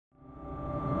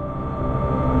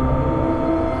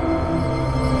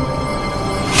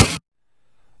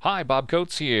Hi, Bob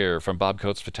Coates here from Bob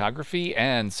Coates Photography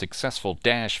and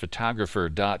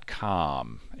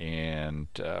Successful-Photographer.com. And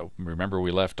remember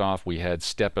we left off, we had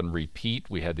step and repeat.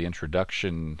 We had the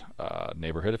introduction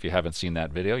neighborhood. If you haven't seen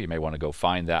that video, you may want to go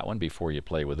find that one before you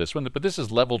play with this one. But this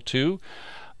is level 2,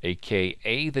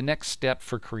 aka the next step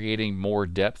for creating more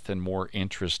depth and more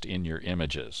interest in your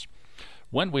images.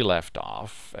 When we left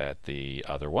off at the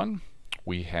other one,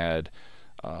 we had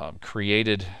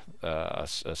created a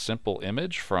simple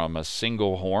image from a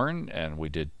single horn, and we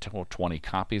did 20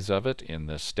 copies of it in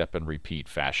this step and repeat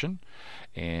fashion,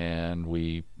 and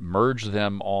we merged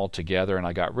them all together, and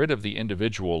I got rid of the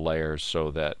individual layers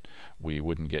so that we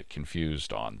wouldn't get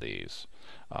confused on these.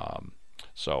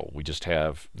 So we just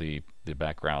have the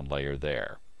background layer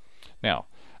there. Now,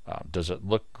 does it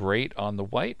look great on the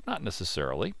white? Not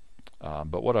necessarily.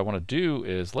 But what I want to do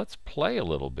is let's play a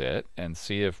little bit and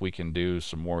see if we can do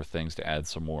some more things to add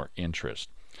some more interest.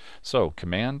 So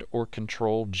Command or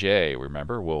Control J,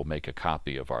 remember, we'll make a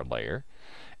copy of our layer.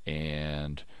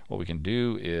 And what we can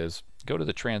do is go to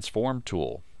the Transform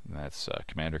tool. That's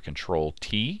Command or Control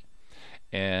T.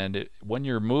 And when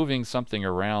you're moving something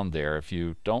around there, if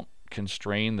you don't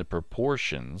constrain the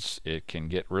proportions, it can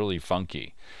get really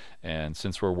funky. And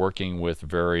since we're working with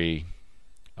very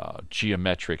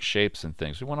geometric shapes and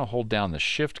things, we want to hold down the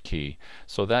Shift key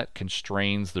so that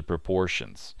constrains the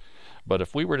proportions. But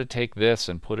if we were to take this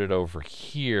and put it over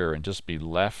here and just be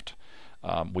left,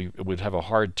 we would have a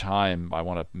hard time. I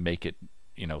want to make it,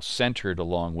 centered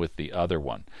along with the other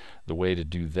one. The way to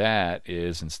do that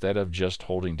is, instead of just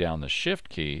holding down the Shift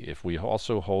key, if we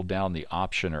also hold down the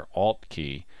Option or Alt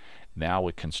key, now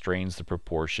it constrains the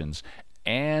proportions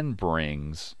and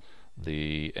brings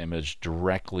the image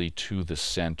directly to the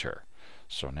center.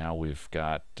 So now we've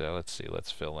got, let's see,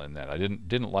 let's fill in that. I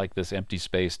didn't like this empty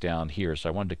space down here, so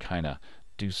I wanted to kind of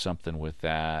do something with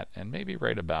that, and maybe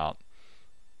right about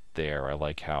there. I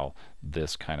like how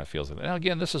this kind of feels. Now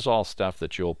again, this is all stuff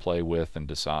that you'll play with and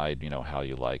decide, how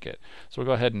you like it. So we'll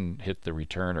go ahead and hit the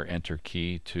Return or Enter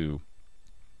key to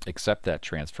accept that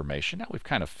transformation. Now we've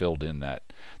kind of filled in that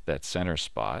center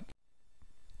spot.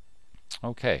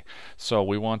 Okay, so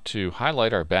we want to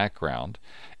highlight our background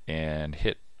and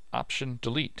hit Option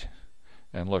Delete.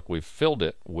 And look, we've filled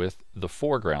it with the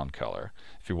foreground color.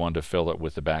 If you wanted to fill it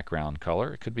with the background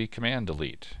color, it could be Command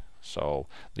Delete. So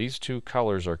these two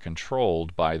colors are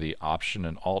controlled by the Option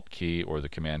and Alt key or the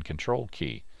Command Control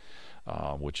key,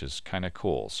 which is kind of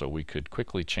cool. So we could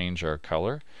quickly change our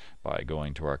color by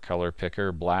going to our color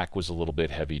picker. Black was a little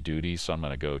bit heavy duty, so I'm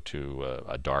going to go to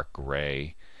a dark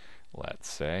gray.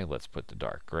 Let's put the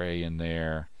dark gray in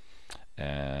there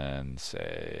and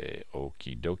say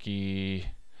okie dokie,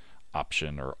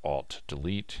 Option or Alt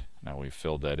Delete. Now we've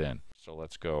filled that in. So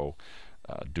let's go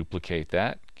duplicate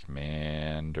that,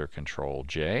 Command or Control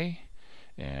J,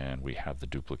 and we have the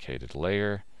duplicated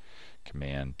layer.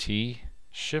 Command T,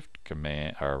 Shift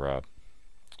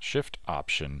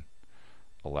Option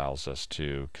allows us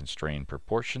to constrain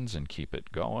proportions and keep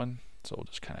it going. So we'll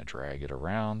just kind of drag it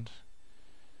around.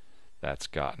 That's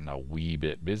gotten a wee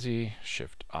bit busy.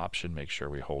 Shift Option, make sure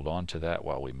we hold on to that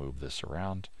while we move this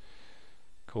around.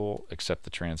 Cool, accept the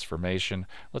transformation.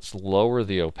 Let's lower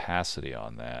the opacity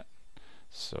on that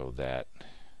so that,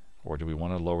 or do we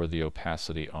want to lower the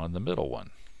opacity on the middle one?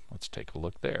 Let's take a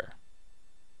look there.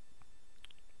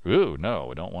 Ooh, no,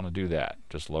 we don't want to do that.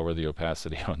 Just lower the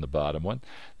opacity on the bottom one.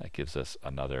 That gives us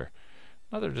another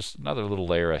little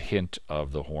layer, a hint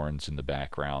of the horns in the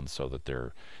background so that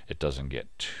it doesn't get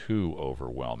too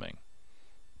overwhelming.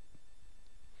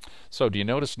 So do you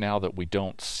notice now that we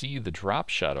don't see the drop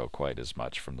shadow quite as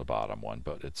much from the bottom one,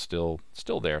 but it's still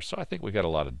there. So I think we got a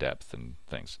lot of depth and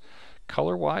things.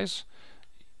 Color wise,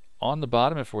 on the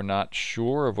bottom, if we're not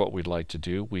sure of what we'd like to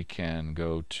do, we can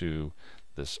go to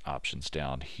this options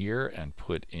down here and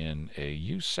put in a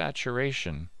Use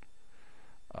Saturation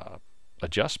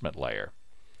adjustment layer.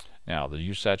 Now the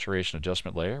Use Saturation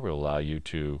adjustment layer will allow you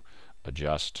to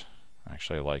adjust.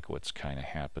 Actually, I like what's kind of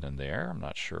happening there. I'm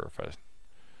not sure if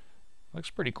looks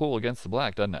pretty cool against the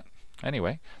black, doesn't it?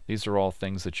 Anyway, these are all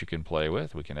things that you can play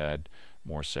with. We can add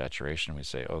more saturation. We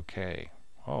say, okay,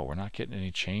 oh, we're not getting any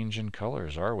change in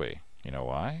colors, are we? You know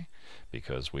why?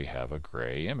 Because we have a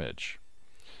gray image.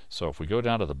 So if we go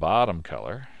down to the bottom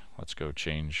color, let's go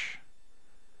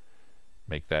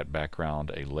make that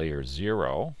background a layer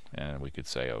 0, and we could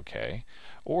say okay.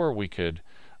 Or we could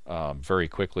very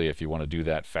quickly, if you want to do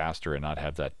that faster and not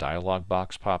have that dialog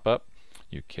box pop up,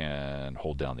 you can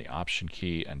hold down the Option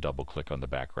key and double click on the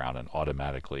background, and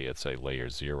automatically it's a layer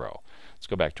 0. Let's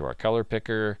go back to our color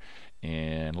picker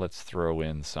and let's throw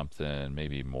in something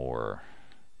maybe more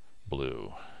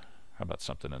blue. How about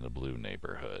something in the blue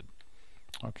neighborhood?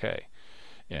 Okay,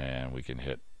 and we can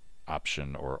hit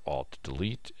Option or Alt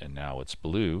Delete, and now it's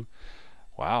blue.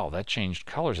 Wow, that changed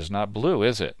colors. It's not blue,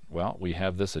 is it? Well, we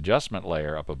have this adjustment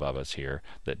layer up above us here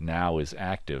that now is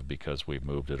active because we've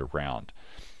moved it around.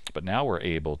 But now we're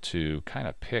able to kind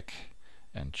of pick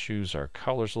and choose our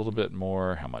colors a little bit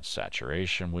more, how much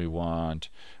saturation we want.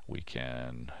 We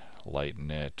can lighten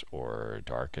it or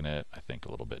darken it. I think a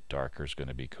little bit darker is going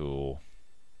to be cool.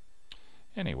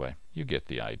 Anyway, you get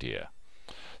the idea.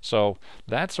 So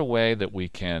that's a way that we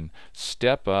can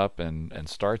step up and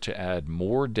start to add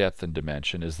more depth and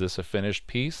dimension. Is this a finished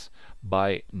piece?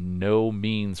 By no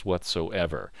means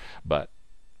whatsoever. But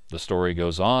the story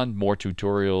goes on, more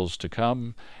tutorials to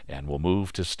come, and we'll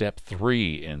move to step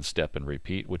 3 in Step and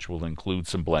Repeat, which will include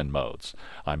some blend modes.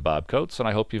 I'm Bob Coates, and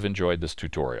I hope you've enjoyed this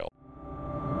tutorial.